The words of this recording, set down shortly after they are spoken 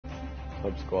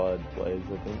Club Squad plays,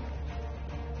 I think.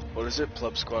 What is it?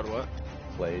 Plub Squad what?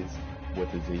 Plays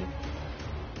with a Z.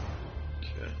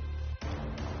 Okay.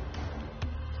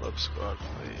 Club Squad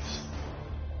plays.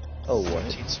 Oh, what?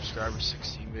 14 subscribers,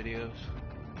 16 videos.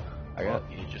 I got.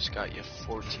 Well, you just got your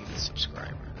 14th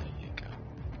subscriber. There you go.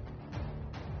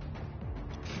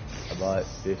 I bought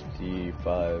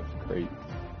 55 crates.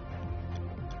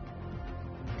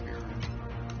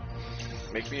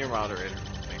 Make me a moderator.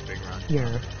 Make big round. Yeah.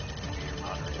 Make me a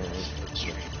moderator for the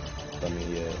stream. Let me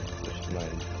switch to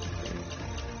mine.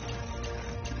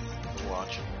 We're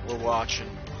watching. We're watching.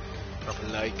 Drop a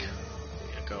like. There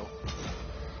you go.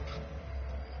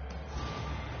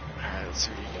 Alright, let's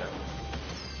see what you got.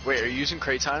 Wait, are you using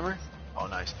cratetimer? Oh,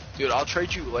 nice. Dude, I'll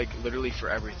trade you, like, literally for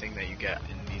everything that you get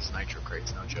in these nitro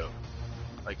crates, no joke.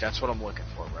 Like, that's what I'm looking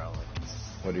for, bro. Like,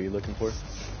 What are you looking for?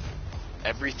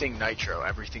 everything nitro.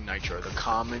 The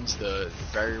commons, the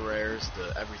very rares,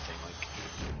 the everything. Like,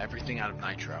 everything out of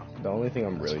nitro. The only thing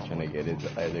I'm really trying to get is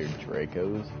either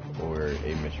Dracos or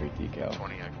a mystery decal.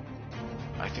 20x.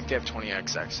 I think they have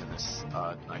 20XX in this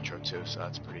nitro, too, so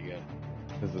that's pretty good.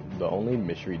 Because the only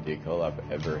mystery decal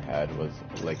I've ever had was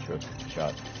Electro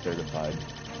Shot certified.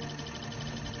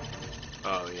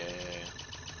 Oh, yeah.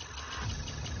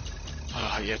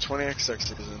 Yeah,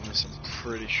 20XX is in this, I'm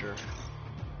pretty sure.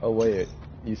 Oh wait,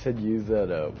 you said use that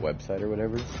website or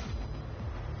whatever?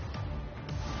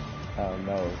 Oh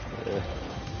no.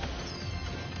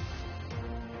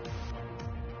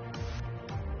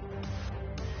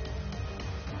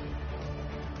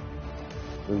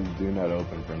 Please do not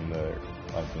open from the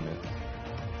last minute.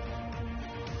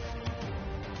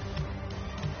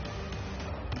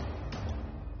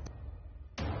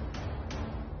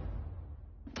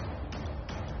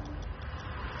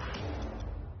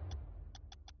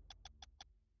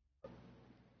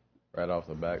 Right off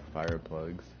the back, fire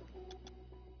plugs.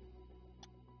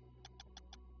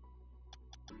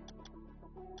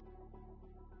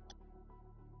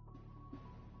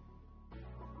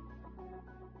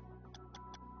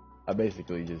 I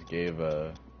basically just gave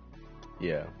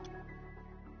yeah.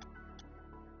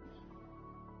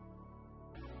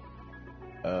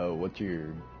 What's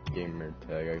your gamer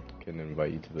tag? I can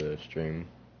invite you to the stream.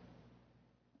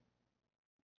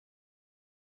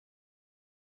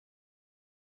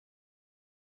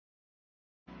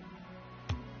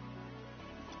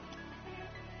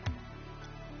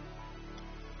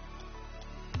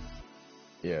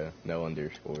 Yeah, no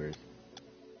underscores.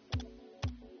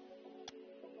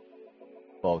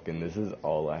 Falcon, this is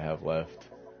all I have left.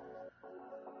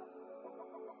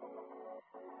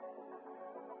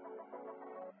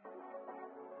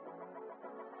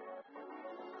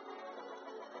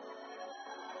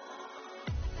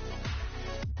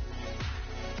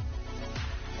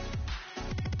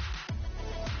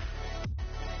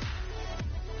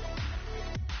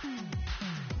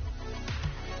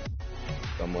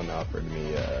 Someone offered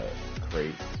me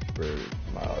crates for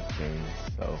my octane,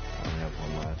 so I only have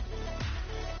one left.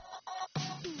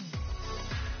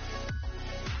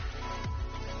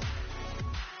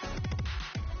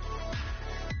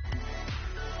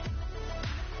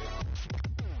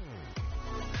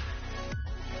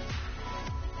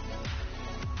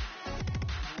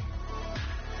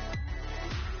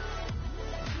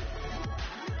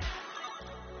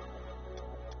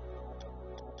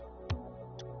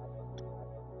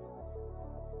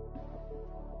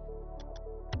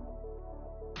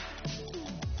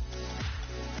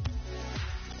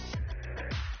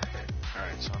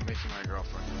 Alright, so I'm making my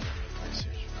girlfriend go get me a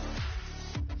PlayStation.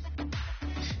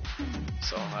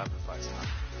 So I'll have it by tonight.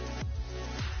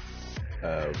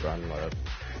 Run left.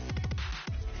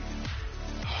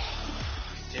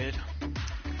 You did?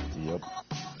 Yep.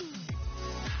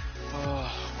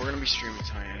 We're gonna be streaming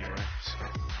tonight anyway, so.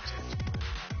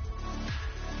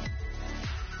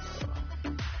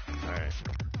 Alright.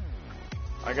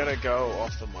 I gotta go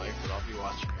off the mic, but I'll be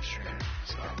watching the stream,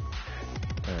 so.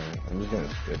 Alright, I'm just gonna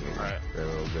sit here for a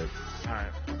little bit.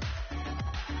 Alright.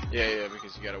 Yeah,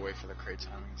 because you gotta wait for the crate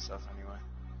timing and stuff anyway.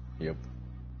 Yep.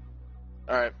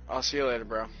 Alright, I'll see you later,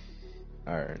 bro.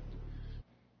 Alright.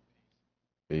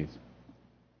 Peace.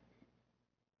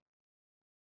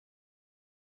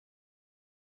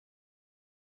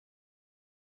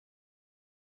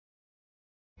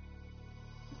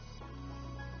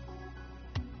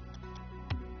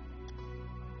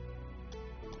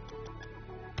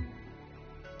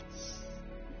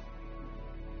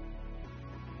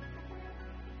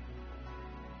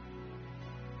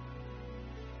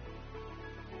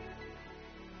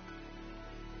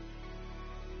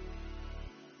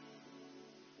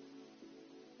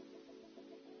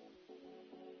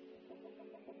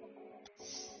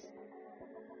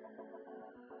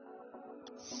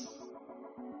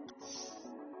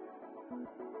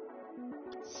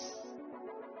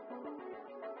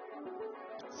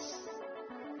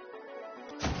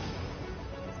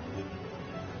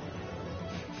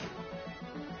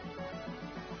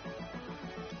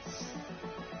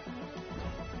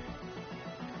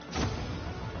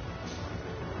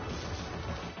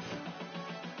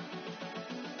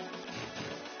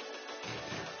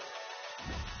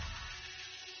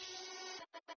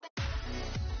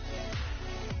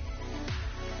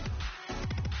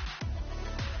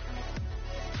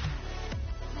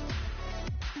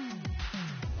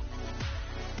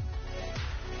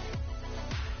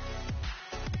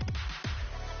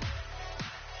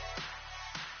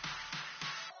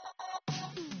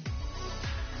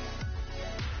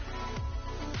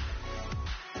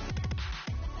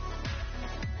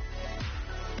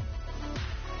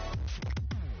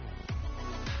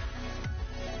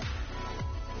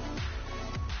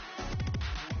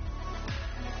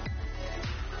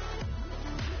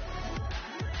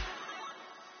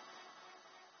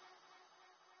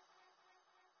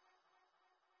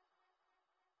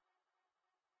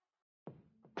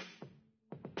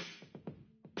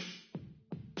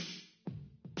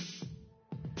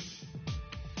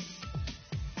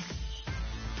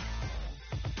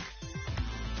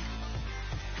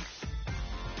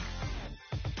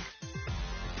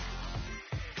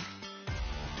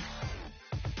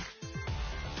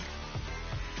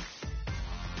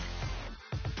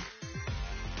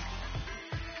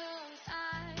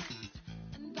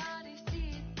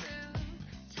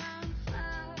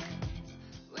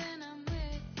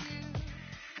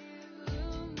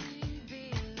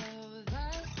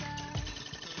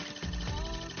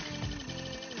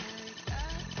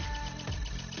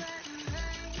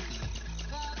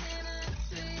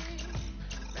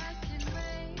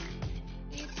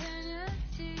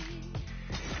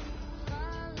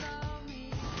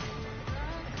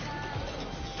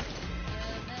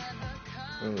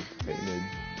 Oh, it's painted.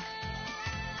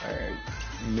 Alright,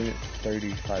 minute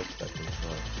 35 seconds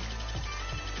left.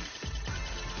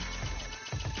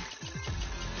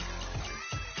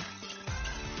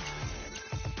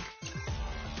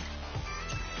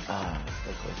 Ah,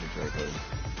 so close to Draco's.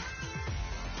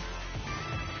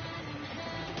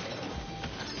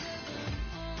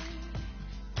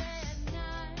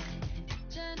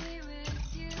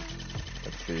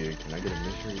 Let's see, can I get a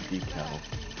mystery decal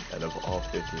out of all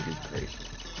 50 of these crates?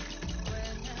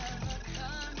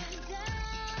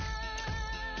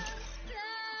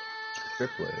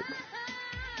 Triplet.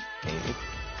 Painted?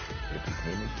 Could it be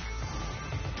painted?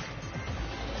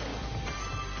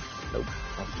 Nope,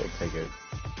 I'll still take it.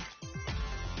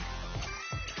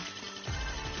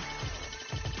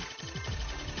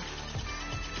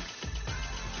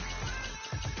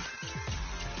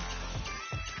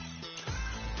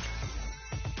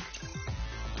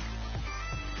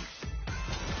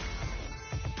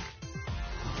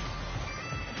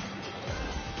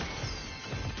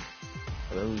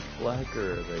 Are those black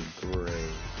or are they gray?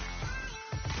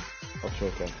 I'll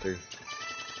check after.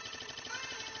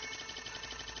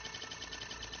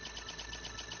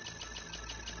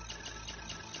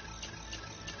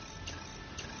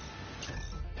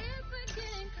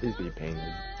 Please be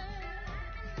painted.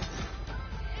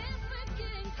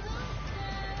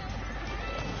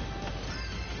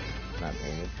 Not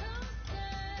painted.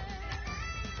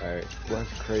 Alright,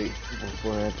 last crate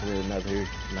before I enter another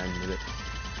 9 minutes.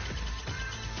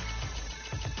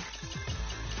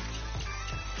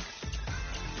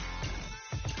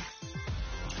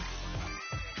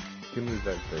 Give me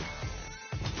Vector.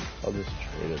 I'll just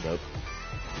trade it up.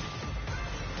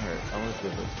 Alright, I want to see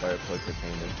if those fire plugs are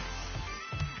painted.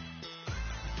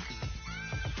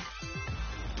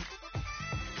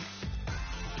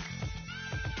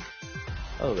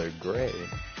 Oh, they're gray.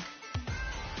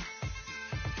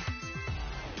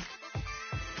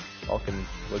 Falcon,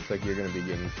 looks like you're going to be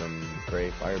getting some gray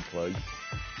fire plugs.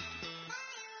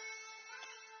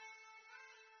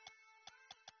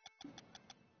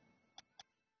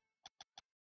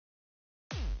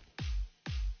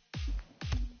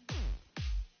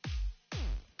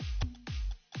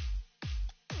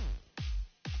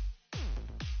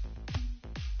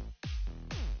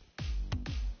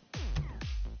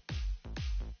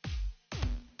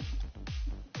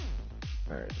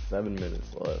 Alright, 7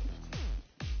 minutes left.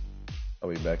 I'll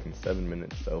be back in 7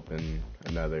 minutes to open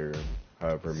another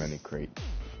however many crates.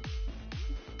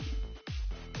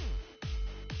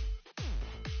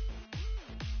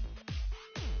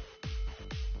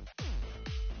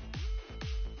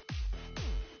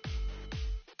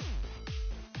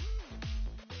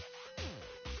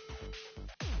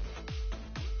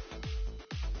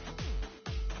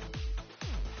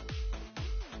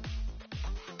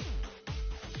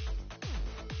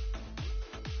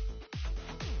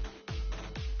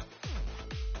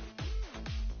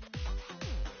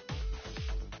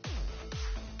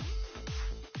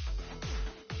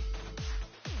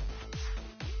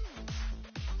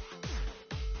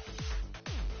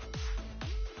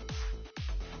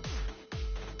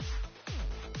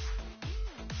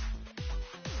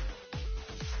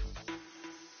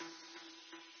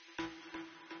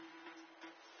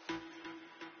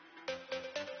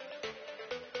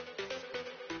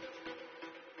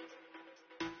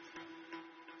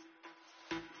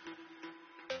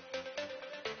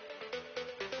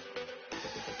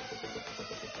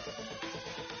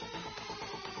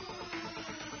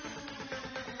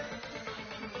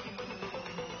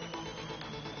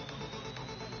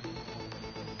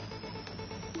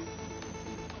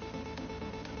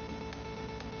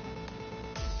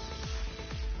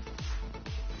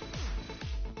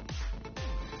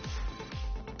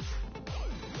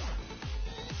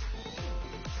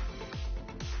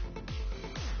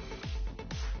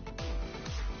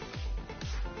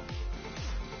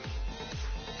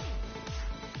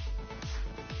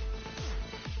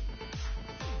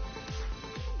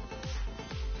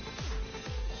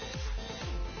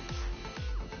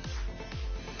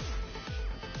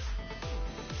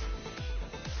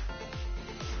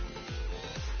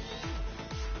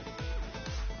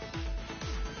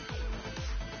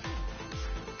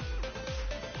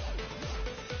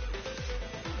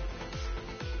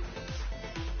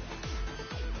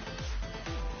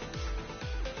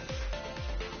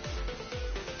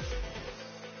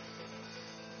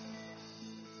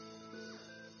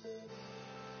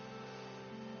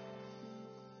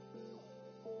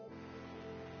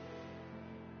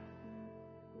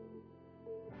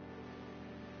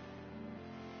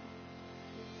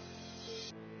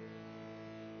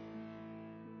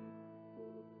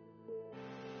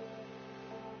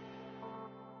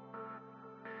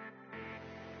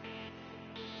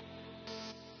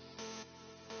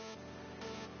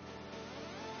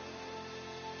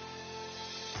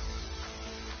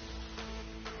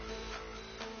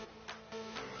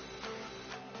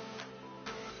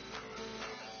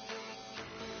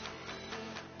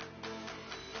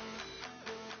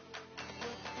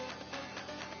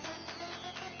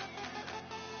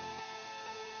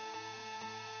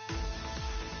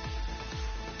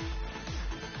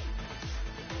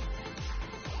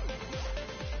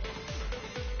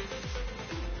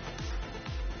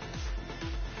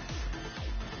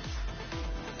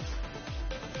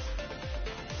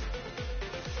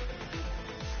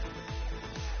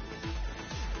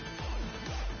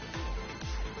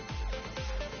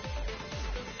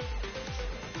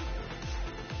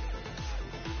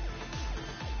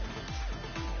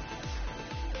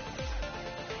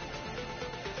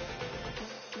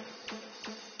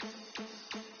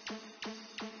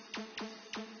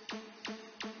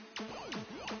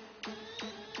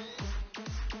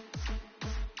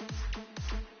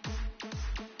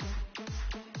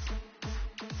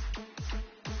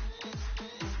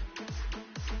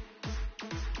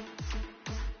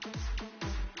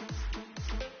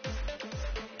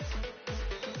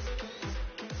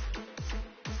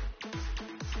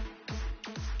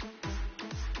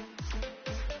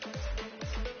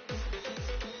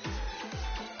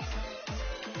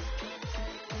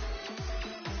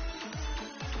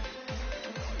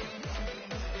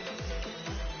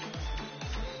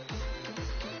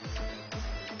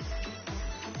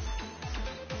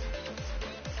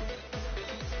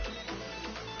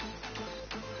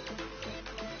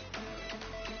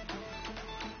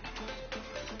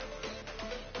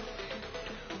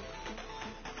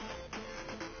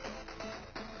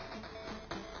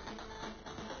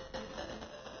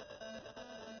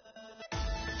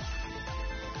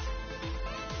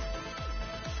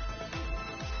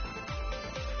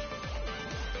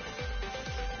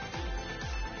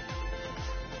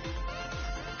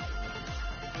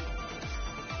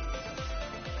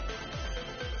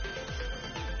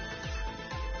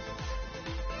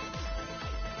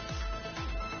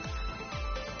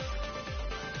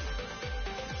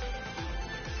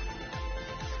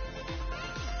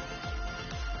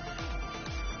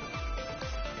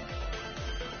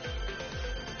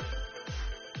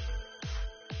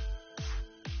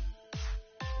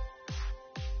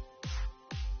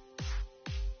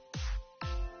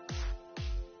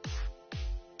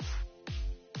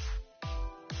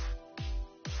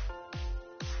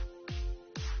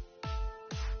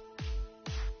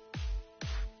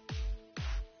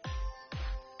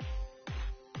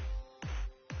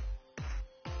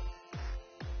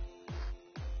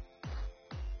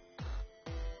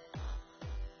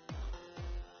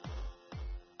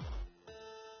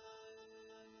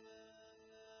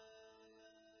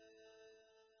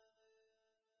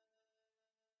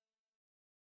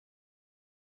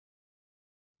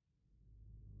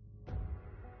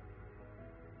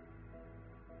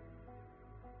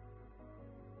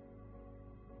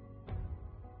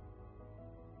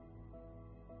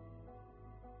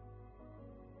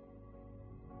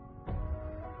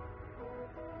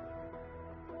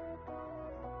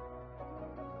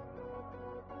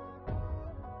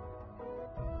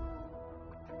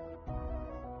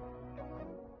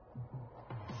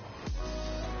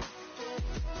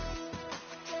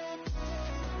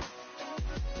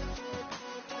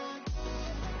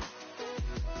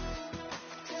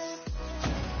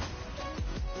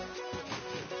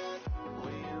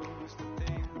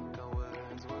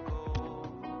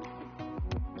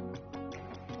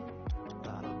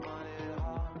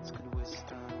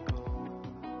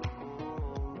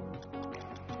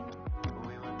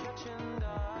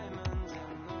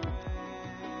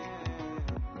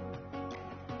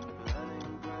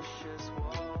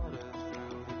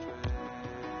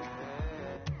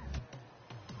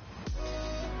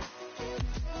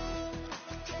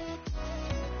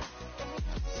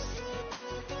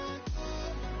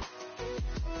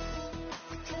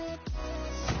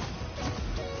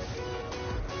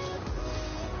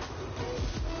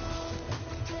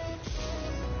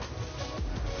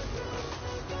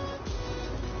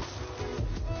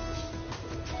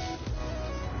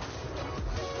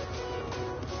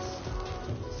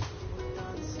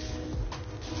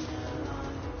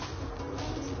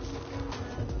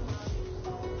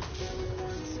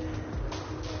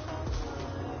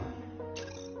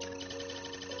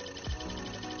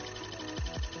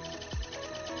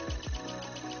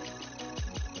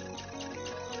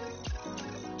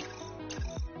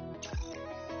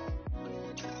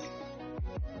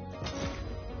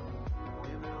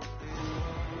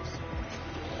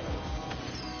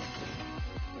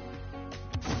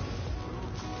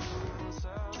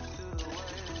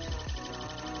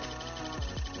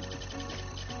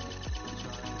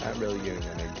 not really getting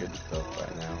any good stuff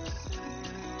right now.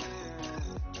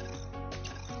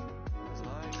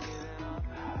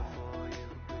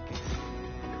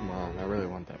 Come on, I really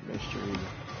want that mystery.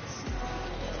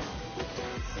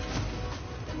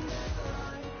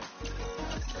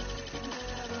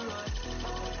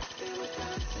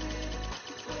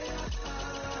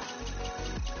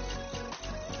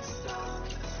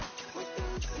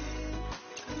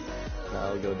 Now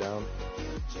I'll go down.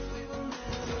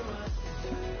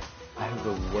 I have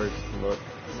the worst luck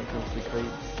when it comes to crates.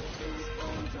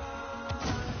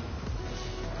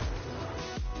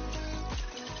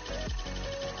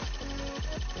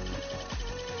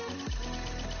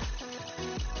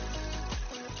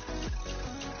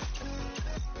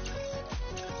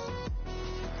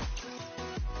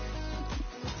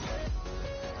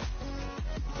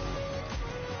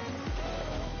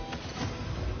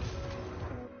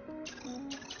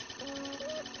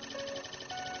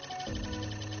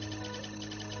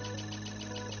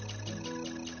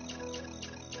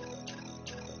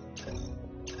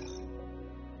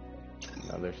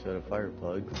 Another set of fire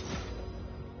plugs.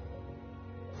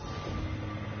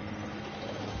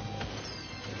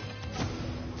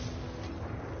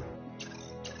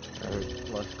 Alright,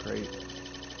 last crate.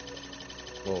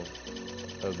 Well,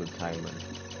 of the timer.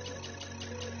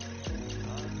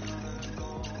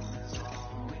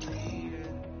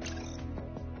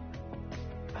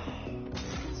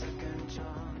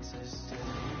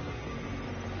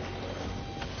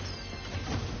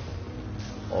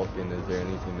 Falcon, is there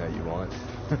anything that you want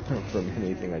from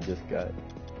anything I just got?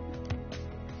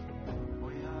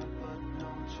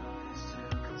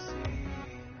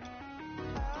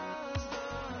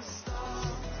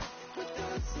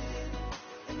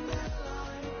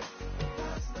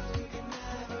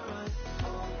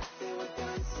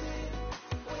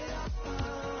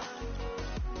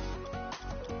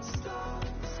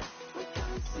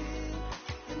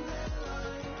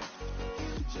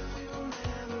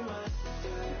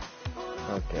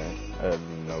 Okay, I have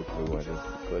no clue when it's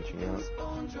glitching out.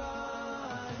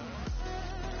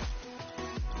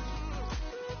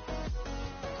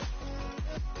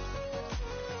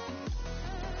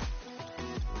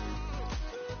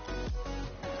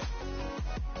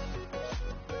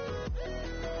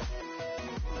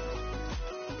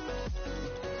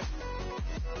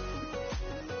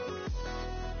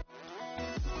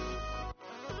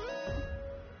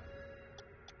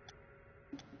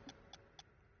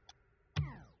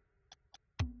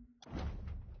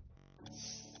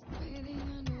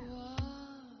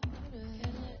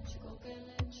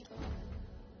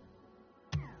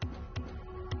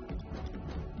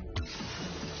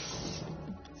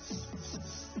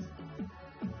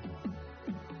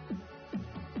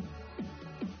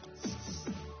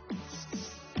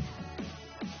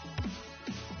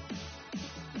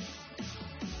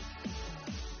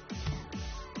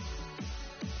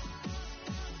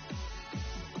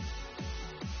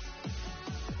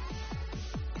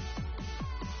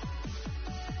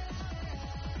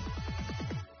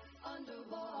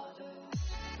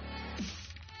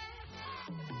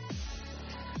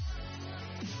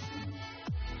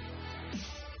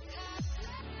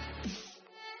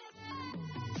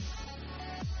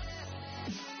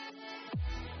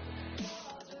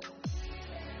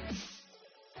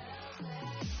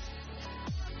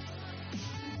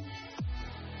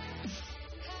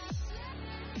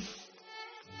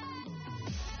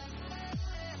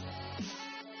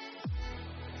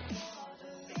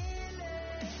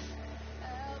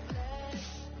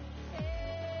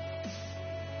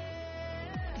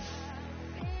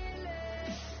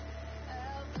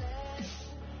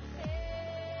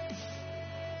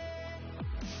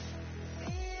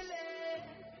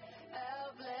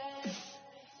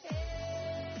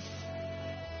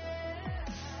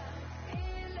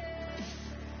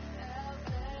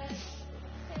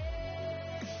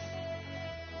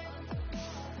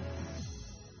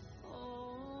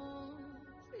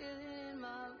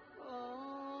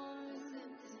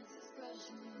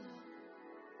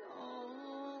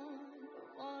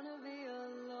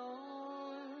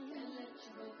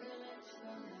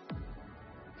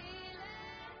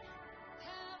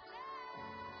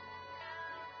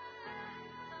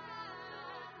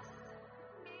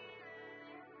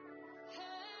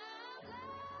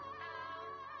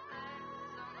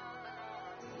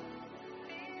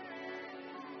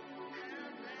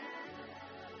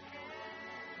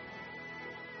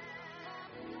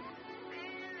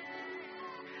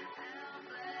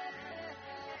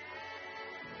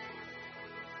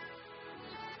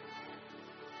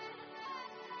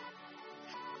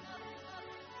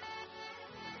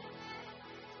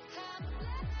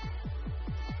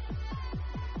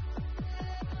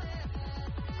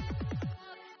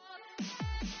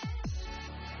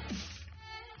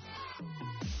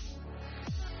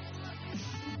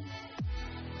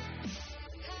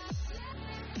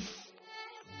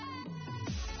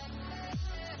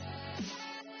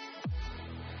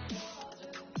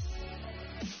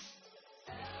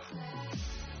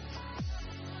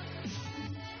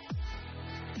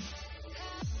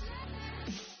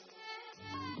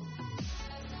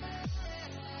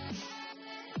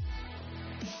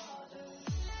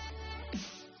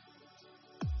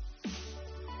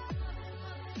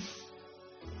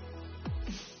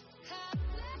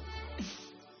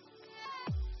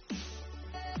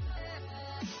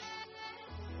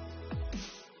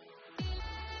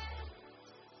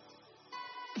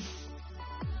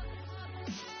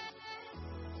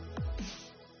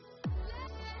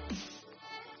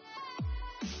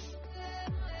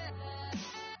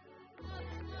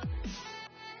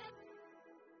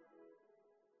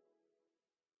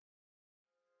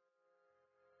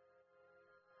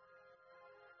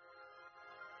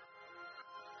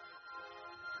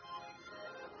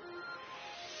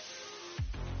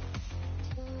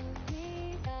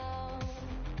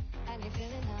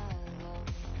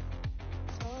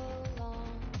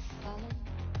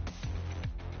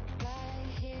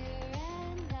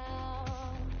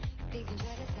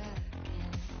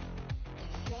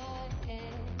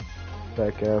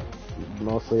 Back F.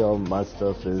 Mostly all my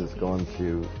stuff is going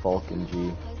to Falcon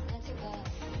G.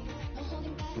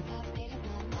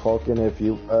 Falcon, if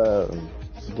you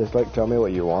just like tell me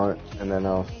what you want, and then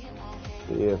I'll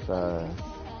see if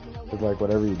it's like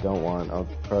whatever you don't want. I'll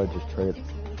probably just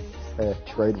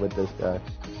trade with this guy.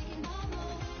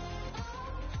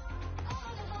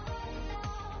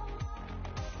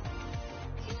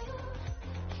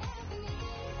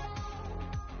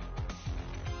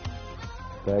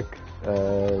 Beck,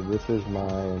 this is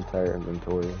my entire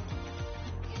inventory.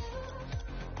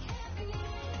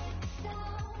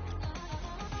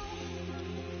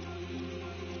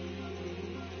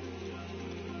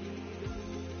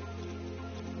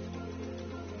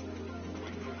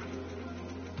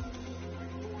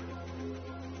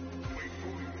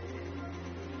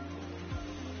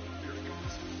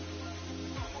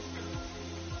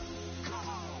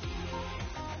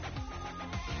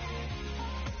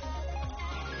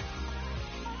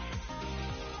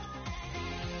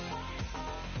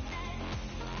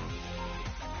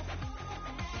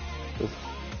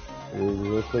 Is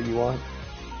this what you want?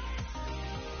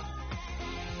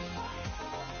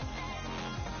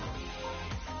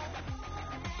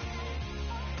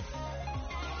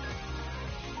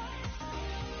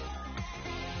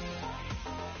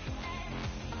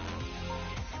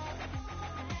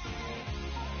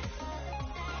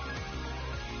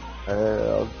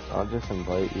 I'll just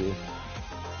invite you.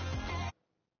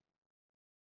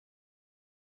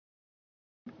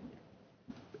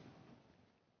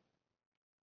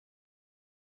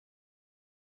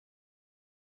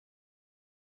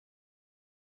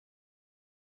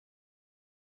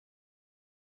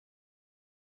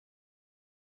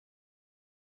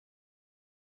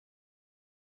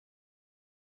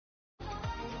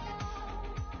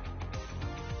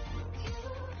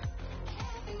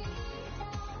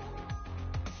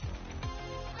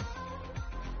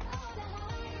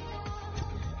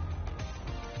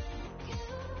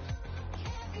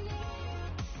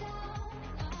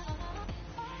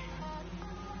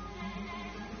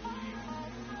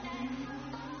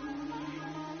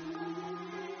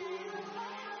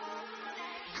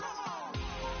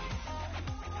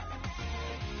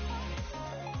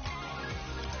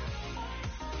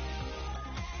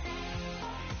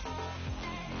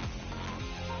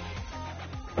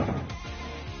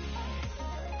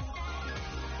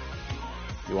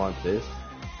 You want this?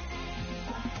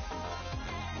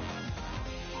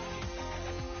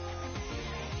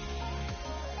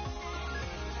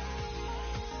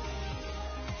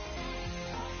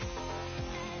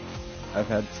 I've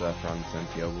had Saffron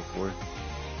Sentio before.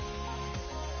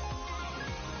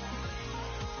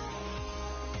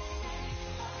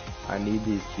 I need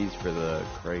these keys for the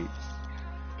crates.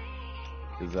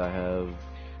 Because I have...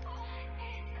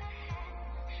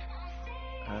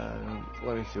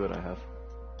 let me see what I have.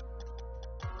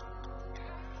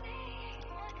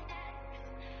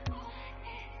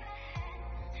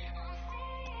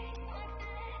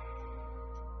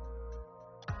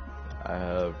 I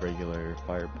have regular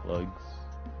fire plugs,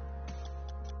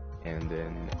 and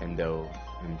then Endo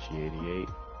MG88.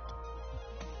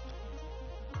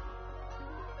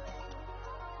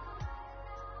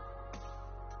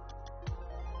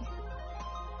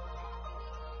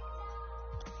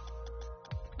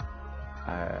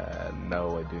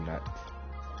 No, I do not.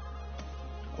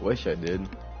 I wish I did.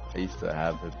 I used to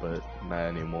have it, but not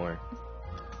anymore.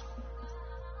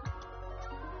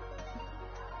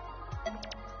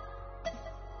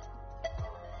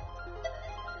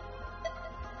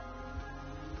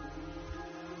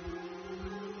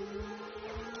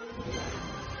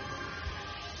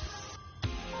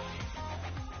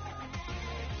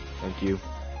 Thank you.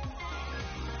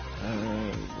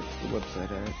 What's the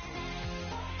website at?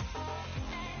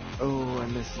 Oh, I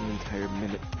missed an entire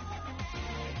minute.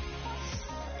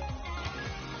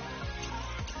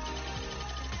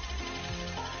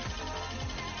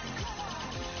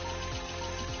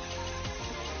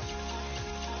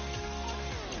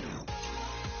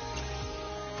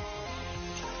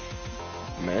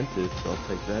 Mantis, I'll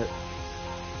take that.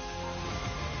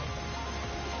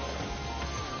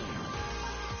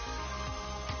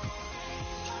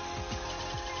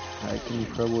 I can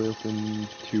probably open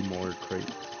 2 more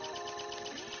crates.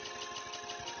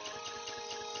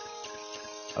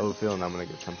 I have a feeling I'm gonna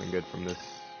get something good from this.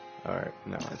 Alright,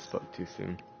 no, I spoke too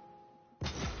soon.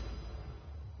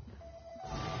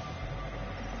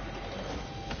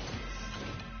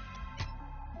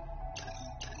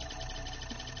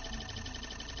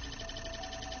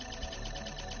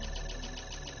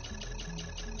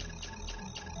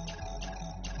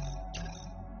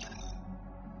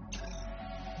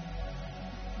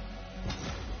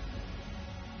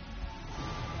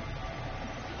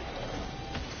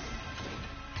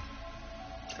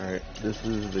 Alright, this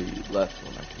is the last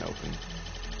one I can open.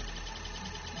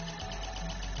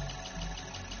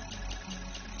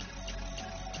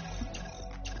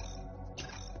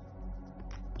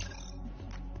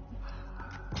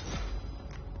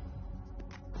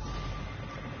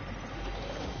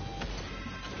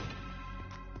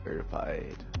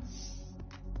 Verified.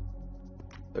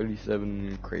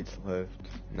 37 crates left.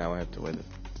 Now I have to wait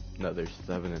another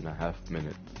 7.5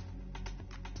 minutes.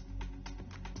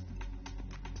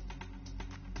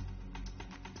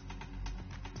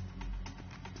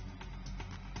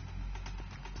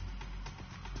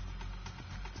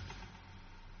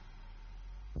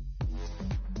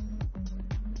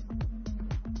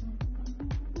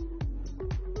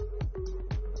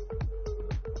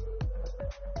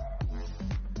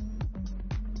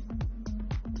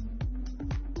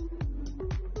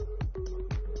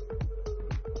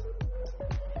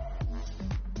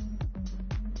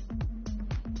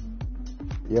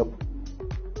 Yep.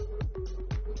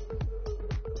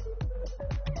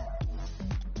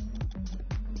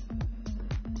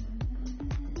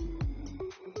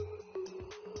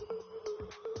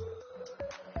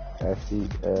 I see,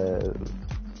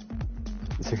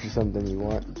 is there something you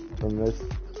want from this,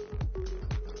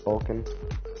 Vulcan?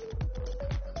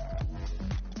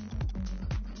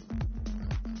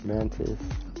 Mantis.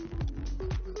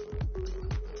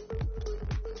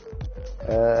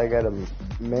 I got a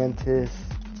Mantis.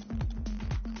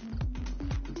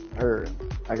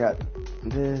 I got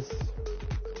this,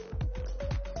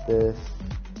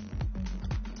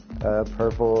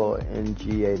 purple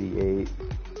NG88,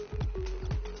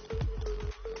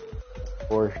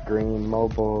 forest green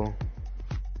mobile.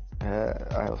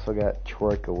 I also got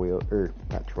Troika wheel, or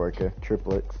not Troika,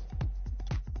 triplets.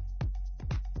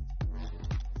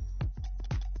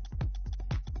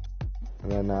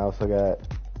 And then I also got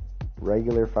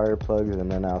regular fire plugs, and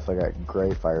then I also got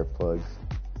gray fire plugs.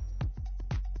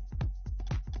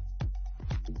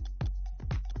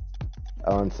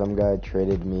 Oh, and some guy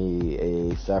traded me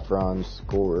a Saffron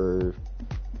Scorer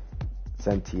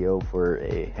Centio for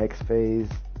a Hex Phase,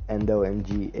 Endo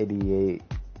MG88,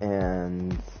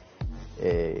 and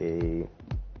a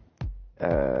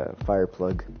fire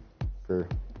plug for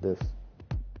this.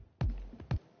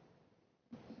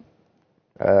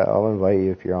 I'll invite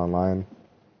you if you're online.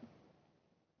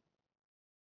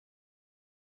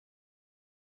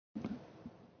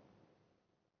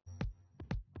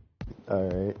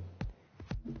 Alright.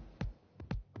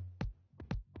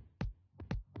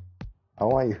 I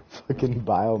want your fucking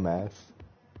biomass.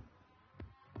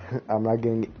 I'm not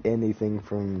getting anything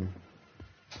from...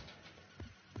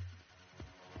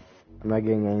 I'm not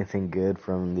getting anything good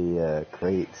from the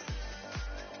crates.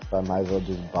 So I might as well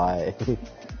just buy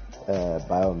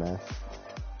biomass.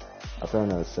 I'll throw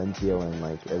in a Centio and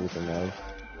like everything else.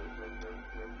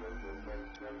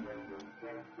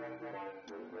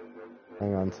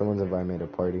 Hang on, someone's invited me to a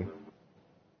party.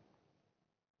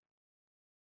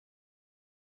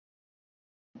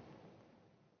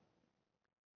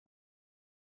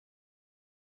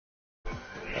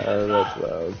 That's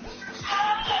loud.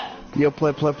 Yo,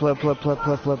 pleb. Can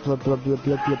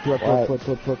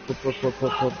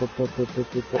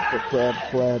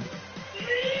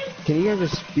you guys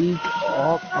just speak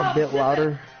up a bit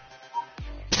louder?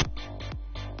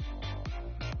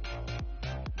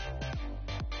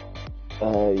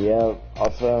 Yeah,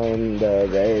 also in the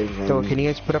days. So, can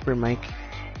you guys put up your mic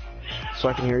so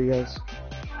I can hear you guys?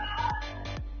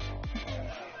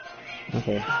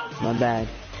 Okay, my bad.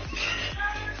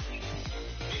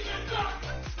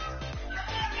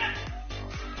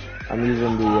 I'm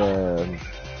using the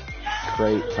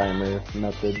crate timer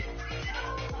method.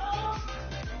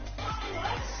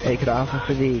 Hey, could I offer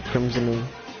for the Crimson?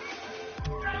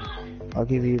 I'll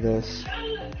give you this.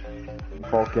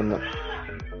 Vulcan.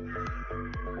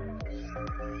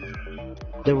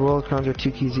 The roll crowns are 2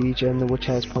 keys each, and the witch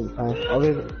has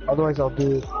 0.5. Otherwise, I'll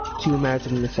do 2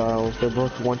 magic missiles. They're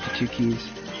both 1 to 2 keys.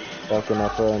 Vulcan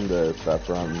Upper and the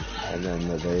Saffron, and then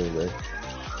the Leagur.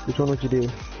 Which one would you do?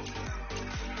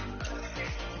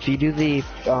 If you do the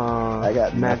I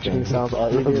got magic missiles,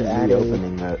 I'll either add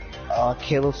opening that.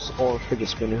 Kalos or Fidget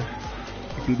Spinner.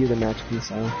 If you do the magic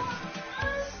missile.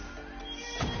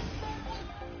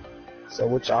 So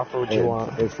which offer would you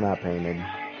want? It's not painted.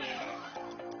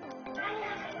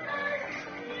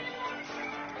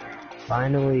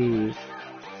 Finally,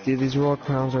 dude, these royal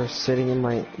crowns are sitting in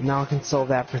my. Now I can sell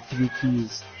that for 3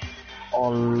 keys.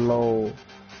 Oh low,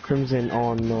 Crimson.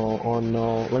 Oh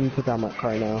no. Let me put that in my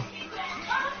cart now.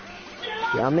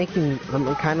 Yeah, I'm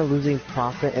kind of losing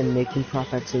profit and making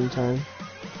profit at the same time.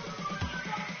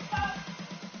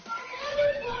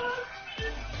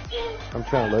 I'm I'm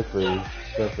trying to look for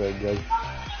stuff that goes.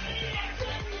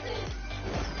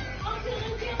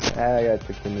 I got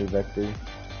the Kimmy Vector.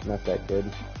 Not that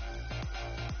good.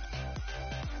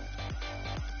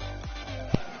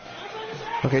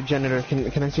 Okay, janitor,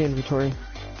 can I see inventory?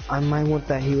 I might want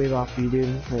that heat wave off you,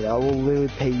 dude. Like, I will literally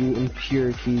pay you in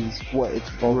pure keys what it's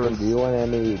worth. Do you want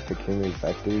any Takumi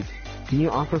Vectors? Can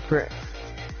you offer for...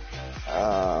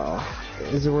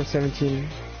 is it worth 17?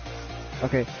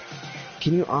 Okay.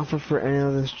 Can you offer for any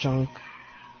of this junk?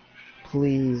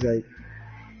 Please, like...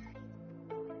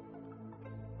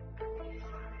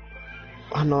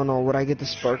 Oh, no, would I get the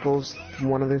sparkles?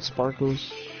 One of the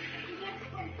sparkles?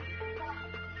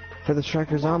 For the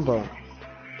Striker Zomba.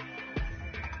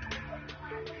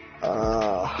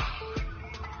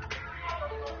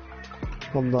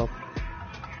 Hold up.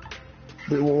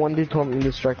 One dude told me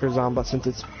the Striker Zomba, since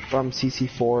it's from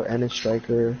CC4 and it's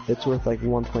Striker, it's worth like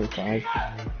 1.5.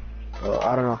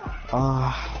 I don't know.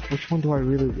 Which one do I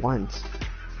really want?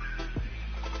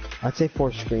 I'd say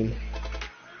 4 screen.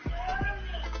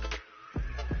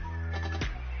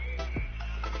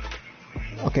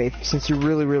 Okay, since you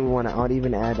really want it, I would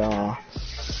even add,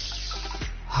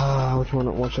 which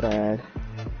one, what should I add?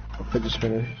 A fidget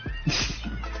spinner.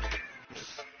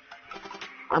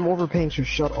 I'm overpaying, so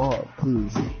shut up,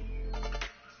 please.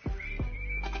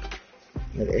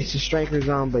 It's a Striker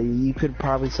Zomba, but you could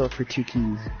probably sell it for 2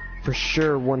 keys. For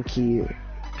sure, 1 key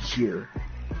here.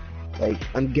 Like,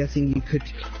 I'm guessing you could...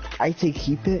 I say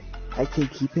keep it.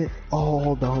 Oh,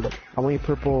 hold on. I want you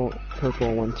purple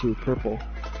one too, purple.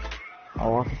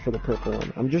 I'll offer for the purple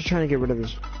one. I'm just trying to get rid of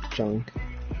this junk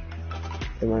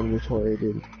in my inventory,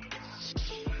 dude.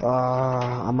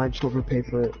 I might just overpay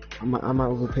for it. I might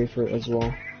overpay for it as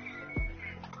well.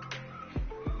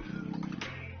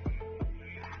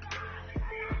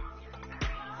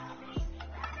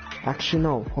 Actually,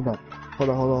 no. Hold on. Hold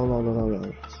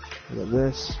on.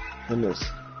 This and this.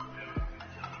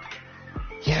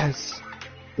 Yes!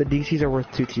 The DCs are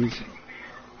worth 2 Ts.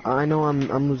 I know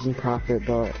I'm losing profit,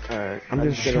 but I'm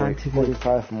just trying to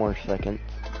 45 more seconds.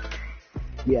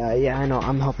 Yeah, I know.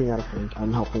 I'm helping out a friend.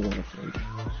 I'm helping out a friend.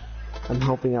 I'm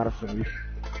helping out a friend.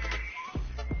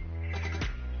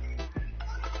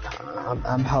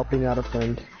 I'm helping out a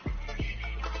friend.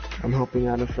 I'm helping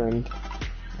out a friend.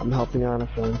 I'm helping out a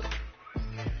friend.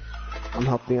 I'm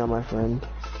helping out my friend.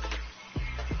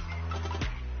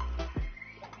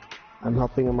 I'm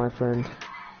helping out my friend.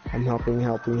 I'm helping.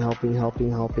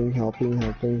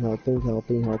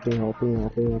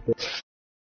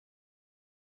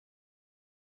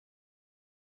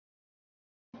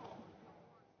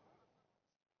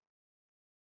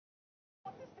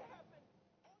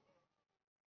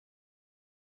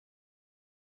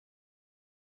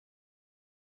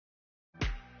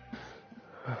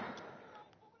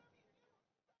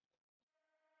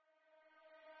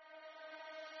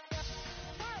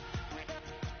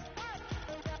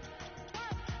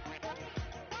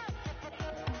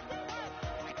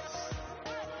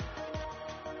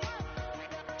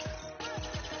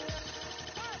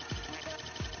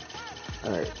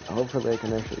 Alright, hopefully I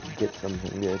can actually get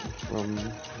something good from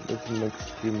this next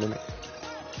few minutes.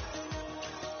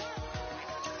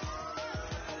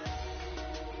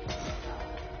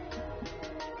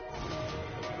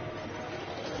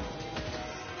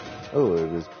 Oh, it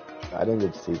was... I didn't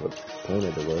get to see what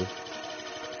planet it was.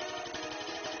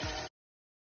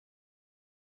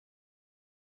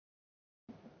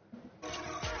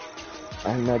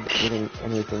 I'm not getting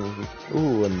anything.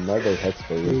 Ooh, another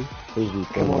headspace. Please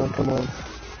Come on.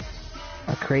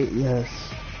 A crate, yes.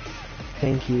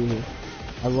 Thank you.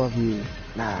 I love you.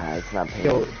 Nah, it's not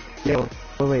painted. Yo,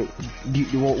 wait.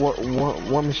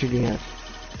 What mission do you have?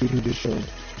 You can just show me.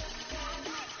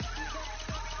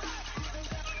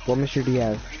 What mission do you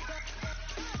have?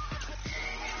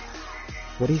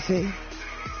 What do you say?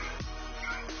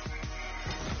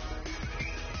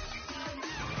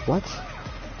 What?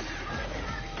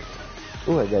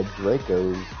 Ooh, I got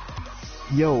Dracos.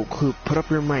 Yo, Clue, put up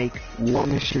your mic. What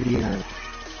mission do you have?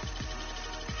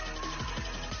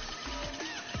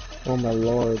 Oh my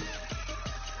lord.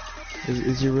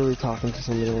 Is he really talking to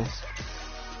somebody else?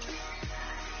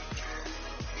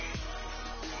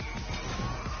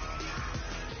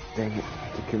 Dang it.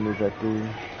 I can move that dude.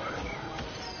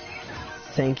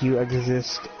 Thank you,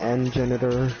 Exist and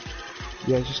Janitor.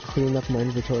 You guys just cleaned up my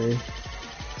inventory.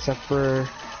 Except for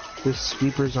this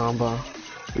Sweeper Zomba.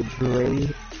 The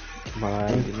Gray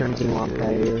and Crimson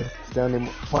Wildcat here. Down in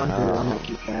Fun, dude, I'm gonna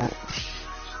keep that.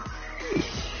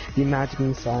 The Magic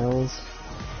Missiles.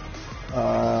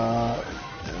 Yeah,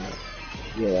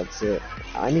 that's it.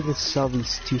 I need to sell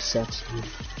these 2 sets, dude.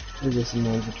 Look at this in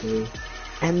my inventory.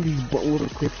 And these little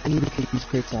crates. I need to take these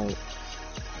crates out.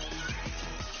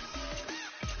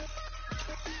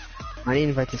 I need to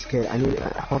invite this kid.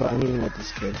 Hold on, I need to invite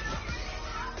this kid.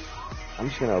 I'm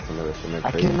just gonna open the rest of my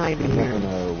I crate. cannot even I'm hear not him.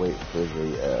 gonna wait for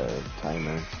the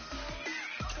timer.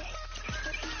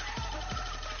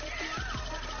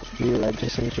 Dude, I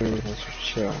just sent you in here, so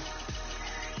chill.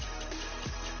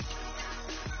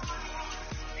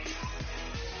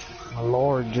 My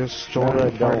lord, just join No,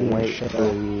 the party don't and wait shut for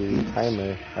up. the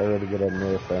timer. I already get a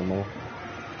near thermal.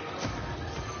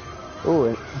 Ooh,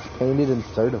 it's painted and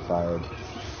certified.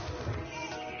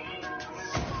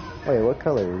 Wait, what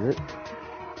color is it?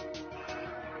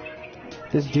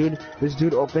 This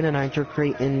dude opened a nitro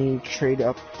crate in the trade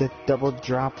up the double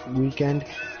drop weekend.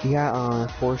 He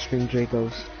got 4 string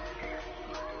Dracos.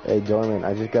 Hey, Dorman,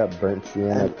 I just got burnt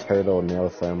sienna turtle nail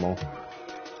thermal.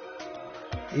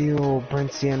 Ew,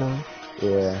 burnt sienna.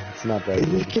 Yeah, it's not that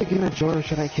Is this good. kid gonna join or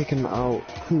should I kick him out?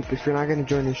 Coop, if you're not gonna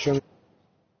join the show.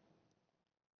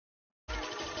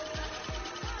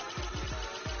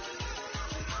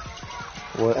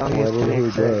 What Oh, he has did he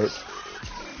 26. get?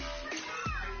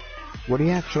 What do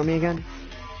you have? Show me again.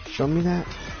 Show me that.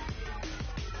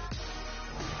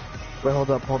 Wait, hold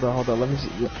up. Let me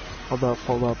see. Hold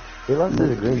up. He lost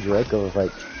his green Draco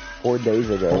like 4 days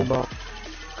ago. Hold up.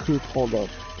 Coop, hold up.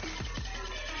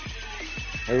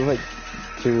 It was like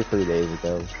 2 or 3 days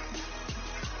ago.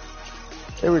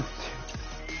 There were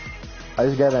I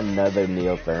just got another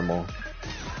neothermal.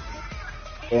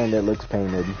 And it looks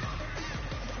painted.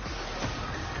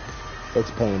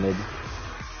 It's painted.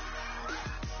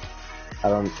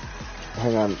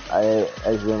 Hang on, I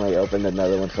accidentally opened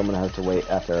another one, so I'm gonna have to wait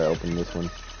after I open this one.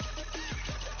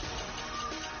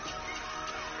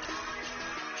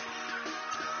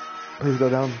 Please go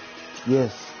down.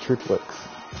 Yes, triplets.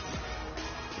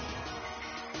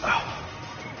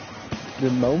 The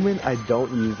moment I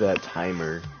don't use that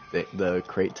timer, the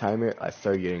crate timer, I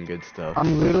start getting good stuff.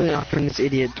 I'm literally offering this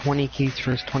idiot 20 keys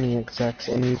for his 20XX,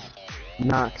 and he's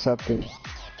not accepting.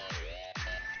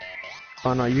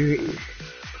 Oh no, you're getting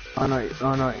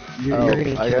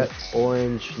I got kicked.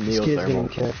 orange This kid's getting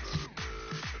neothermal. kicked.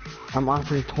 I'm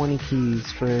offering 20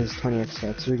 keys for his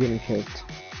 20XX. You're getting kicked.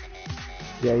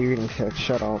 Yeah, you're getting kicked.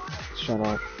 Shut up.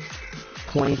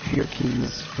 20 pure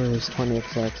keys for his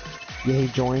 20XX. Yeah, he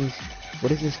joins. What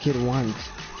does this kid want?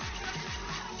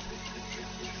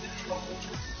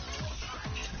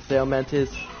 Sale Mantis.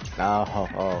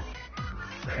 Oh.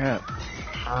 Crap.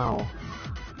 Ow.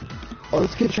 Oh,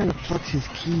 this kid's trying to flex his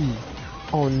key.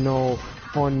 Oh no.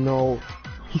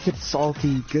 He said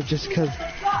salty just cause.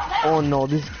 Oh no,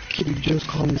 this kid just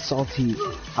called me salty.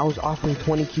 I was offering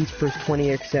 20 keys for his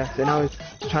 20XX, and I was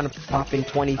trying to pop in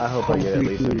 20. I hope I get at 23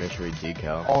 least a keys. mystery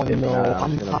decal. Oh If no, not, I'm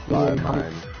I'm just gonna popping buy in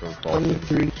mine from Fulton.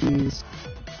 23 keys.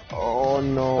 Oh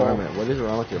no. Dormant, what is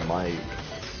wrong with your mic?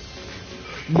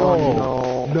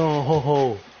 Oh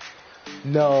no.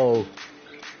 No.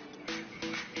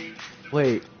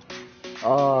 Wait.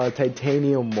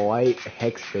 Titanium white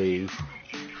hex phase.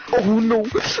 Oh no.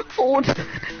 Oh no.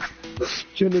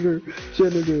 Janitor.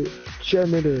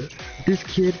 This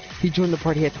kid, he joined the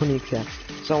party at 20 exacts.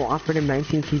 So I offered him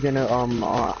 19 keys and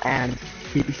and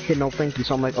he said no thank you.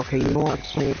 So I'm like, okay, you know what?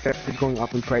 20 exacts is going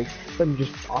up in price. Let me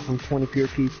just offer him 20 pure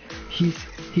keys.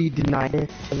 He denied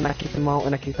it, and I kicked him out,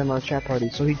 and I kicked him out of the chat party.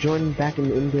 So he joined back in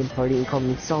the in-game party and called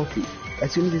me salty.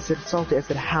 As soon as he said salty, I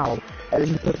said how? And then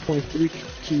he put up 23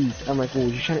 keys. I'm like, well,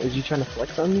 is he trying to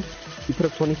flex on me? He put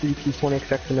up 23 keys, 20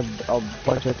 XX, and a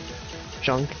bunch of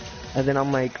junk. And then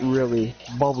I'm like, really?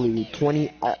 Bubbly,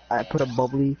 20, I put a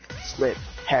bubbly, split,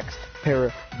 hex,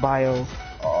 para, bio,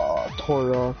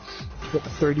 Torah,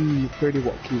 30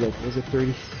 what key, like, was it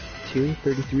 32,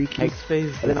 33 keys? Hex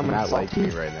phase And then does I'm not like salty.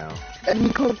 me right now. And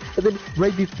he called, and then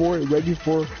right before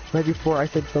I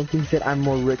said something, he said I'm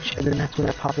more rich, and then that's when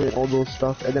I popped in all those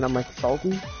stuff, and then I'm like,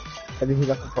 salty? And then he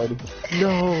left the party.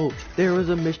 No, there was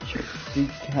a mystery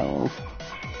decal.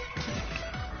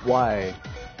 Why?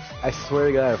 I swear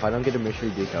to God, if I don't get a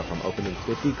mystery decal from opening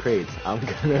 50 crates, I'm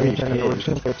gonna be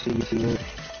pissed.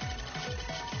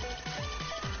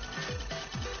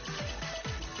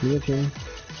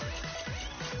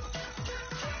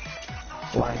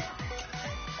 Why?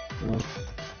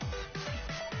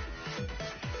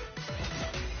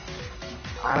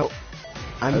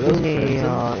 I'm Are those doing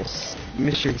a crimson?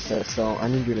 mystery set, so I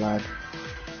need your lad,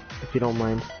 if you don't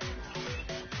mind.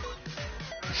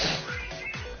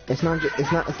 It's not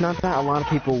that a lot of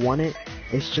people want it.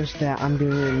 It's just that I'm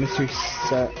doing a mystery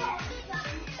set.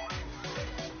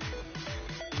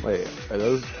 Wait, are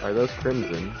those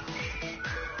crimson?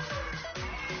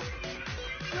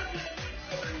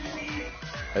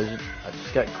 I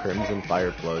just got crimson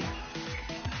fire plug.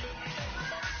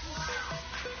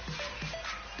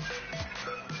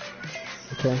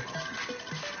 Okay.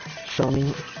 Show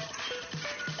me.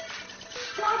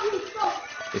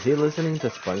 Is he listening to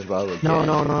SpongeBob again? No.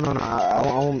 I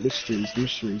want mysteries.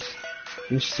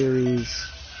 Mysteries.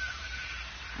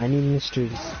 I need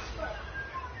mysteries.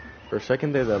 For a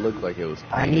second there, that looked like it was.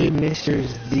 I need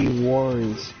mysteries. The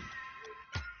Wars.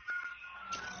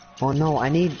 Oh no, I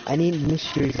need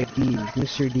mysteries like these.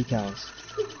 Mystery decals.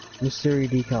 Mystery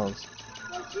decals.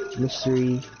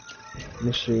 Mystery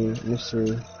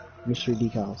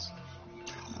decals.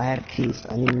 I have keys.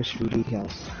 I need mystery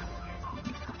decals.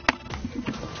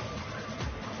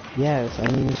 Yes, I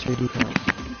need mystery decals.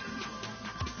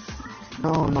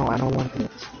 No, I don't want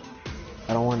this.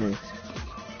 I don't want it.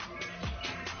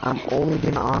 I'm only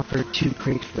gonna offer 2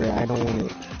 crates for it. I don't want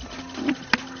it.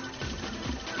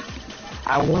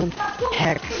 I want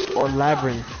Hex or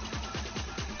Labyrinth.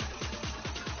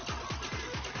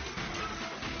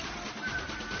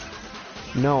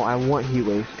 No, I want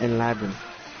Heatwave and Labyrinth.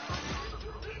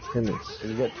 Goodness.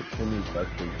 You got too many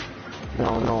vectors.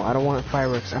 No, I don't want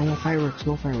fireworks. I don't want fireworks.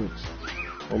 No fireworks.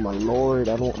 Oh my lord,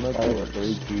 I don't want fireworks.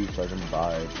 3 keys so I can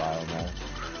buy biomass.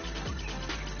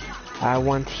 I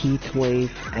want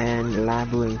Heatwave and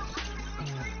Labyrinth.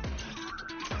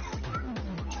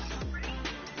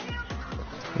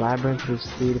 Labyrinth is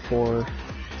 3 to 4.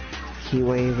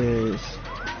 Heatwave is...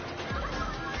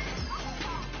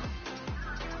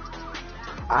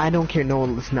 I don't care, no,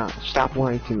 it's not. Stop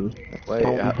lying to me. Wait,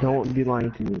 don't be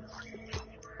lying to me.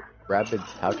 Rapids,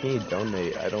 how can you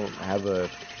donate? I don't have a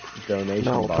donation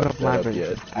No, box put up set up Labyrinth.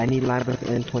 yet. I need Labyrinth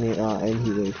and 20, and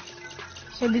Heatwave.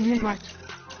 So did you mark?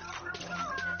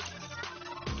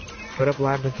 Put up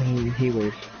Labyrinth and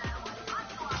Heatwave.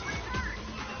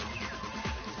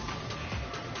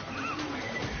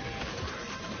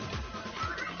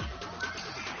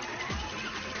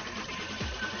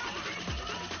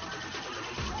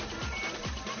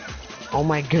 Oh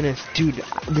my goodness, dude,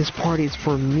 this party is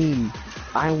for me.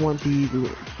 I want the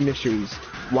mysteries.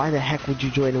 Why the heck would you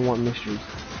join and want mysteries?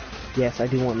 Yes, I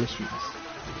do want mysteries.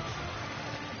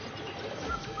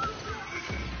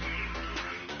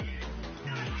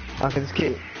 Okay, this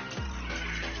kid.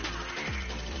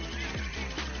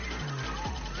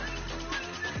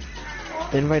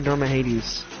 Invite Dorma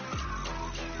Hades.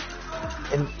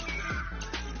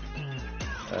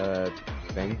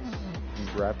 Thanks,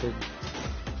 Rapid.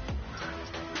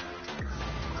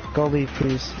 Go leave,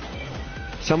 please.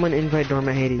 Someone invite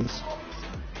Dorma Hades.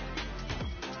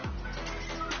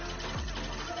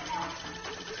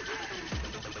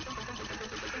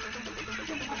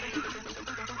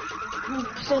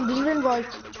 Send an invite.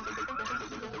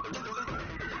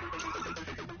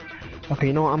 Okay,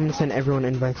 you know what? I'm gonna send everyone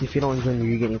invites. If you don't join,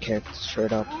 you're getting kicked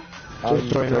straight up. Just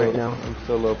join right now. I'm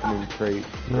still opening crate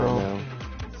No.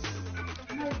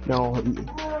 right No,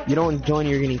 you don't join,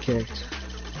 you're getting kicked.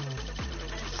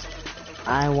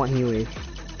 I want Heatwave.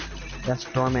 That's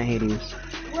Dormant Hades.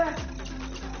 Where?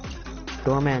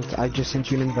 Dormant, I just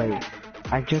sent you an invite.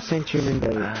 I just sent you an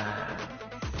invite. now.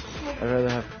 I'd rather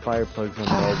have fire plugs on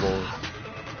mobile.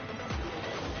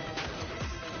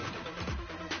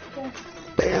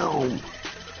 Bam!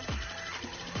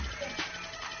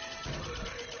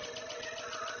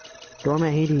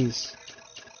 Dormant Hades.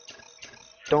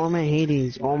 Dormant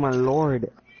Hades, oh my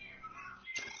lord.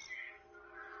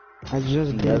 I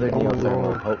just did, Another oh my Neothermal.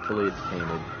 lord. Hopefully it's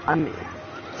painted.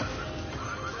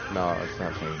 No, it's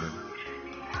not painted.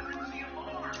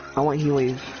 I want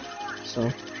Heatwave. So,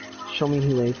 show me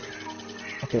Heatwave.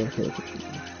 Okay.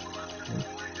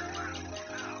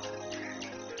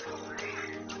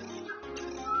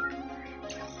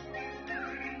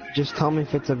 Just tell me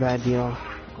if it's a bad deal.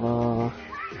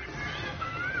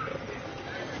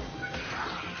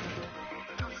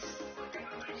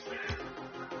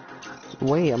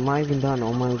 Wait, I'm not even done.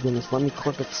 Oh my goodness. Let me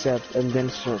click accept and then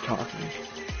start talking.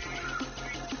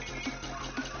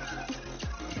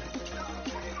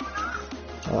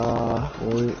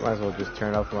 We might as well just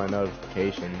turn off my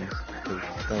notifications, because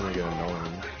it's gonna get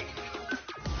annoying.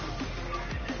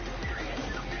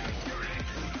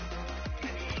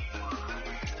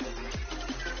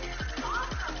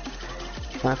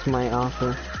 That's my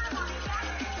offer.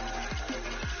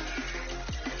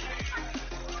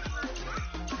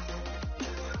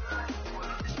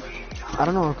 I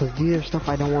don't know, because these are stuff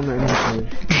I don't want to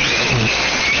initiate.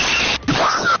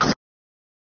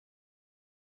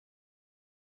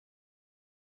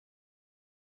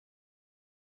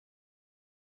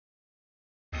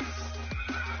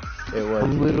 It was.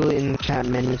 I'm literally in the chat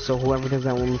menu, so whoever does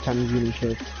that one more time is getting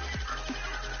kicked.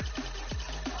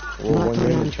 Well, Not when you're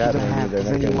in the 300 chat keys I menu, have, they're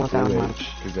 'cause not then you gonna want that do it much.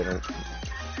 because they don't.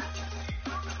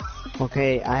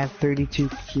 Okay, I have 32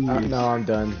 keys. No, I'm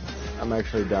done. I'm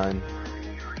actually done.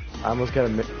 I almost got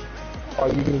a. Oh,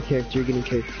 you're getting kicked. You're getting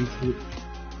kicked.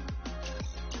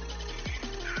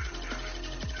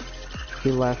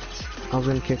 He left. I was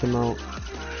gonna kick him out.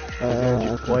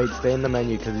 Okay. Wait, stay in the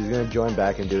menu because he's gonna join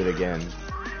back and do it again.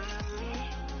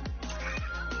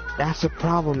 That's the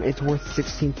problem. It's worth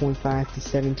 16.5 to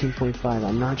 17.5.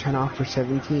 I'm not trying to offer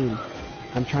 17.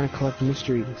 I'm trying to collect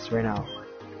mysteries right now.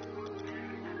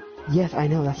 Yes, I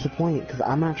know. That's the point. Because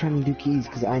I'm not trying to do keys.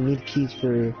 Because I need keys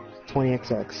for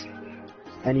 20XX.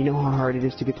 And you know how hard it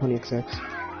is to get 20XX?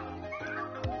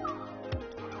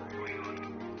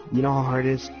 You know how hard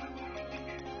it is?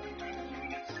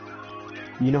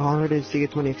 You know how hard it is to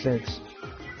get 20XX?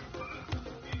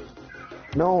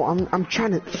 No, I'm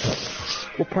trying to...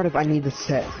 What part of I need the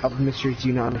set of mysteries do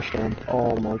you not understand?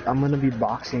 Oh my... I'm gonna be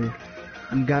boxing.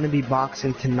 I'm gonna be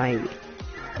boxing tonight.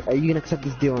 Are you gonna accept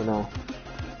this deal or no?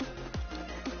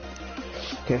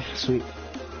 Okay, sweet.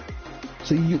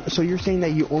 So you're saying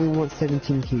that you only want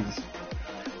 17 keys?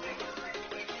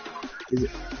 Is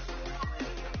it?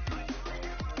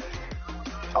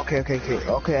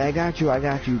 Okay, I got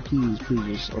you,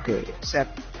 please, okay,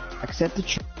 accept the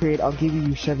trade, I'll give you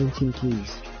your 17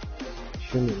 keys.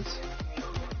 Goodness.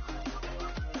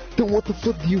 Then what the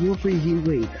fuck do you want for your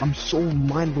heat? I'm so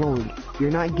mind blown.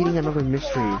 You're not getting another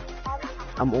mystery.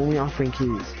 I'm only offering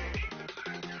keys.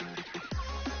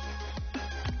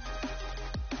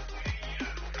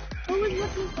 Who was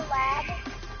looking for lab?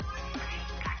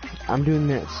 I'm doing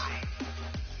this.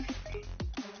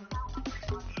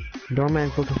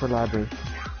 Doorman's looking for labyrinth.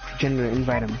 General,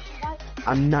 invite him.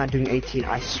 I'm not doing 18,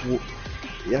 I swear.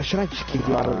 Yeah, should I just kick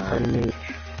you out of the party, mate?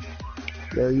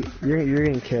 Yo, you're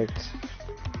getting kicked.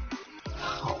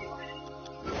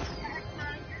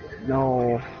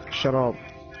 No, shut up.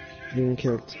 You're getting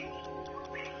kicked.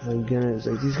 My goodness,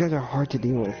 like, these guys are hard to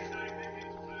deal with.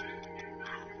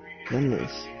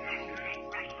 Goodness.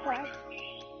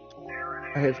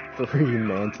 I have 3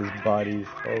 mantis bodies.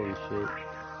 Holy shit.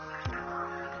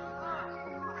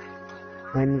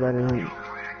 I invited him.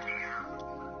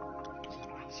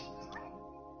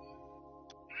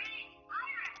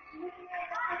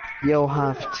 Yo,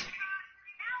 Haft.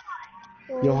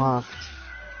 Yo, Haft.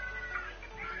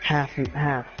 Half.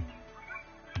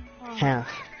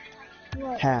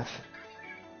 What?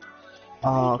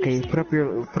 Okay, put up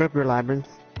your labyrinth.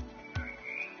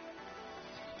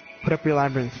 Put up your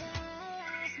labyrinth.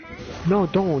 No,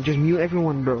 don't. Just mute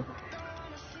everyone, bro.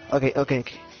 Okay.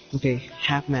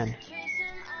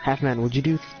 Half man, would you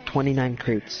do 29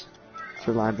 crates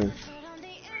for labyrinth?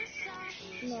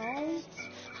 No.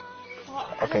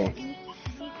 Okay.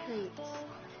 Secrets.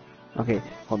 Okay,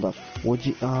 hold up. Would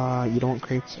you, you don't want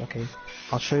crates? Okay.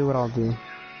 I'll show you what I'll do.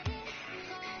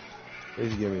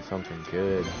 Please give me something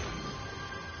good.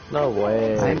 No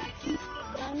way.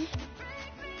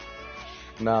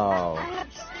 No. I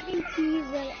have 7 keys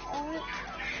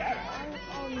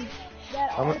that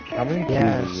aren't How many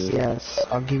keys is it? Yes,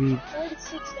 I'll give you...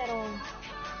 46 that are.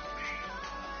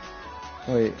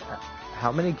 Wait,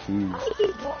 how many keys? How many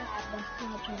keys do I have? That's too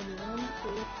much already. 1, 2, 3,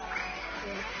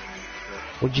 4, 5,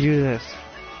 6, Would you do this? 7,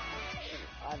 8,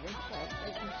 9, 10, 11, 12,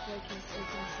 13, 14,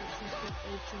 15, 16,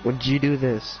 17, 18, Would you do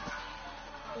this?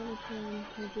 20, 21,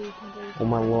 22, 23, Oh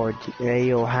my lord. Hey,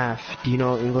 yo, Half. Do you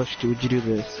know English? Would you do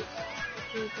this?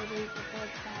 23, 24,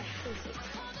 25, 26.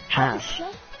 Half.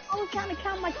 Shut! I was trying to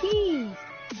count my keys.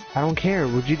 I don't care.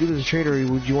 Would you do this trade or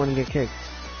would you want to get kicked?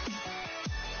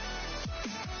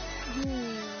 I'll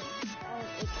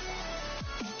think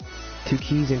about 2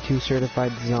 keys and 2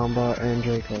 certified Zomba and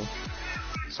Draco.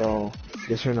 So,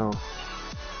 yes or no?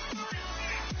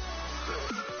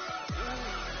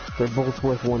 They're both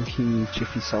worth 1 key each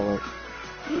if you sell it. it.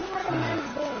 You know what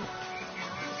I'm doing?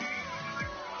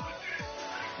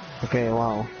 Okay,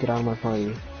 wow. Get out of my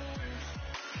party.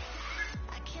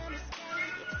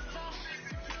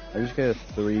 I just got a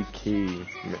 3 key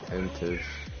mantis.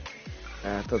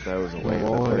 I thought that was a waste.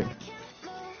 Lord.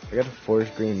 I got a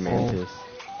forest green mantis.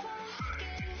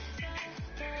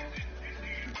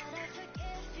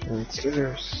 And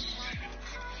scissors.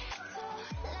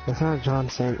 That's not John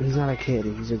Sam. He's not a kid.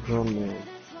 He's a grown man.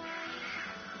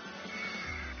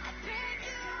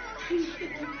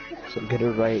 So get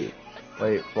it right.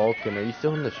 Wait, Vulcan, are you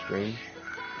still in the stream?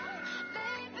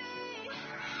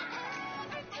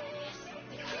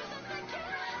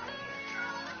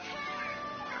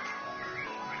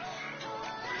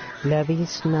 La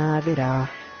Visna Vida.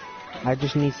 I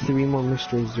just need 3 more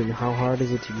mysteries, dude. How hard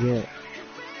is it to get?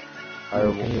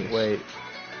 Wait,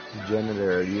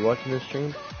 Janitor, are you watching the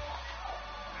stream?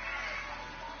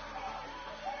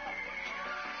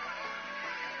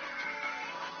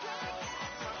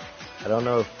 don't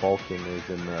know if Falcon is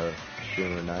in the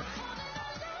stream or not.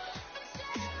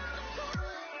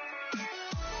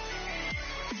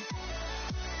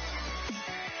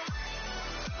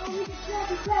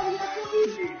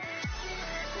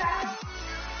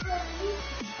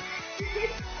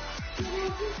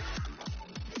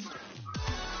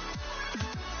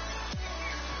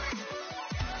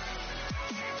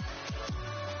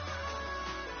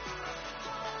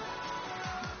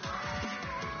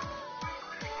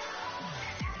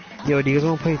 Yo, do you guys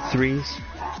want to play threes?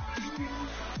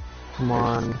 Come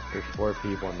on. There's 4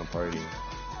 people in the party.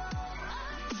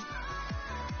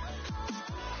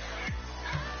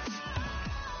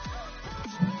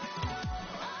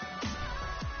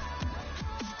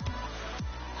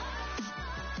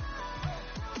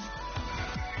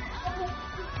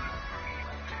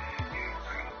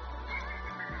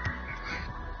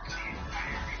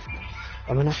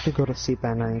 I'm gonna have to go to sleep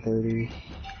at 9:30.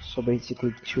 So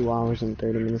basically 2 hours and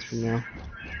 30 minutes from now.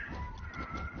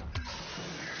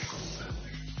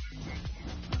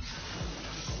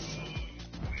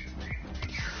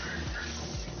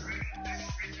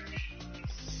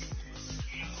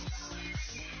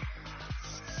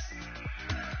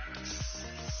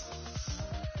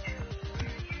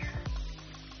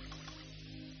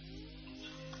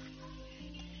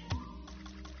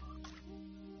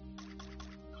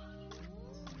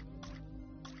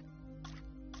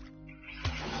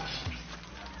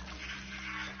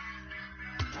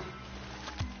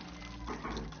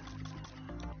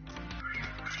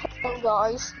 Oh,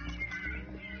 guys.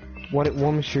 What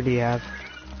mixture do you have?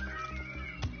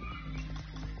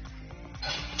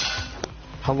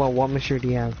 Hello, what mixture do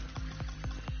you have?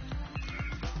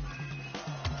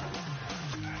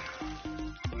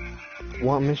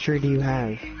 What mixture do you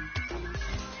have?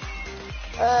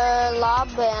 Lab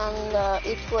and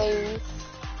it wave.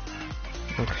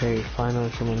 Okay, final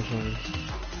solution.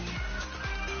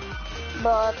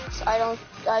 But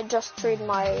I just trade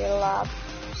my lab,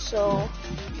 so.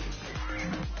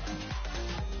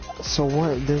 So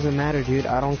what? Doesn't matter, dude.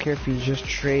 I don't care if you just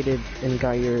traded and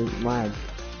got your lab.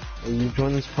 You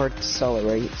joined this part to sell it,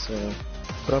 right? So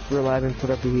put up your lab and put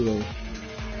up your heat wave.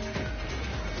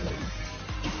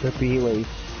 Put up the heat wave.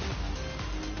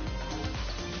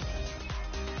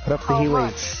 Put up the How heat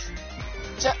wave. much?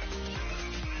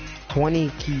 20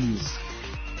 keys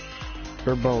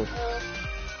for both.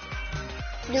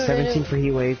 Dude, 17 for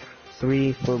heat wave,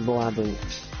 3 for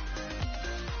labyrinth.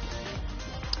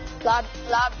 Lab.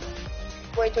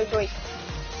 Wait.